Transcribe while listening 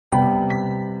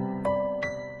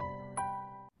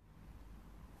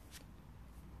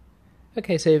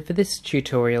Okay, so for this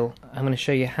tutorial I'm going to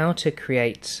show you how to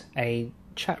create a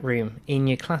chat room in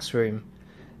your classroom.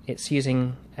 It's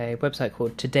using a website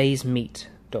called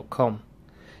todaysmeet.com.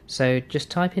 So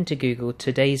just type into Google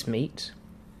Today's Meet,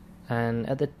 and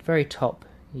at the very top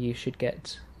you should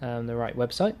get the right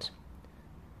website.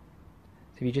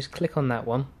 So you just click on that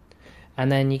one,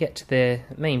 and then you get to the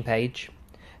main page,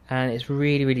 and it's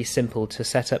really simple to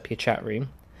set up your chat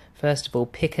room. First of all,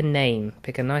 pick a name,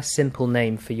 pick a nice simple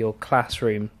name for your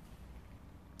classroom,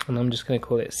 and I'm just going to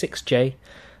call it 6J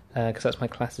because that's my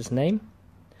class's name,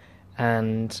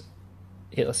 and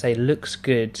it'll say looks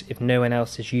good if no one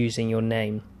else is using your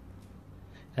name,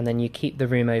 and then you keep the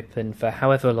room open for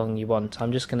however long you want.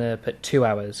 I'm just going to put 2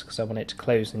 hours because I want it to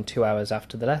close in 2 hours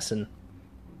after the lesson,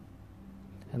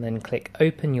 and then click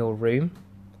open your room,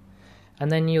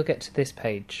 and then you'll get to this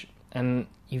page, and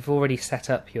you've already set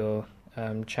up your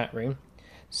chat room.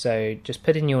 So just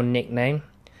put in your nickname.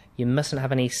 You mustn't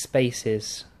have any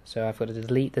spaces, so I've got to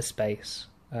delete the space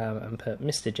and put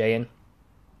Mr. J in,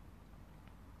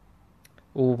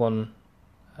 all one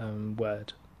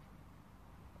word.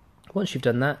 Once you've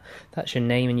done that, that's your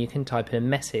name, and you can type in a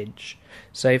message.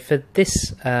 So for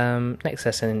this next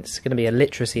lesson, it's going to be a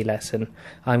literacy lesson.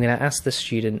 I'm going to ask the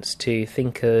students to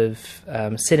think of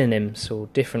synonyms or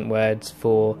different words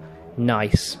for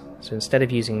nice. So instead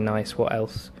of using nice, what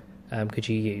else could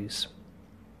you use?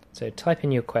 So type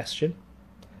in your question,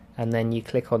 and then you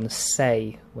click on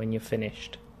say when you're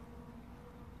finished.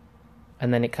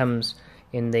 And then it comes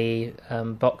in the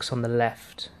box on the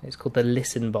left. It's called the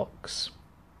listen box.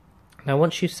 Now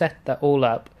once you've set that all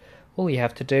up, all you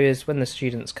have to do is when the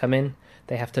students come in,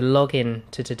 they have to log in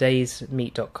to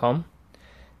todaysmeet.com.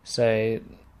 So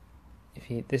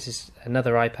this is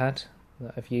another iPad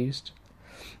that I've used.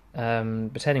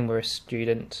 Pretending we're a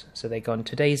student, so they go on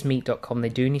todaysmeet.com. They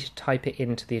do need to type it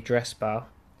into the address bar,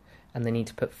 and they need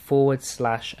to put /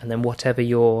 and then whatever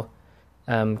your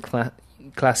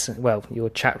your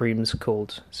chat room's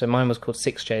called. So mine was called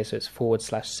 6J, so it's /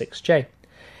 6J,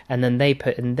 and then they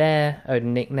put in their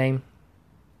own nickname.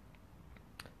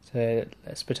 So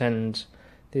let's pretend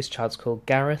this child's called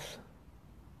Gareth,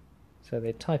 so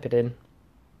they type it in,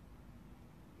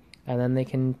 and then they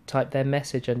can type their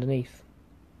message underneath.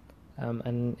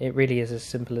 And it really is as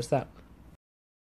simple as that.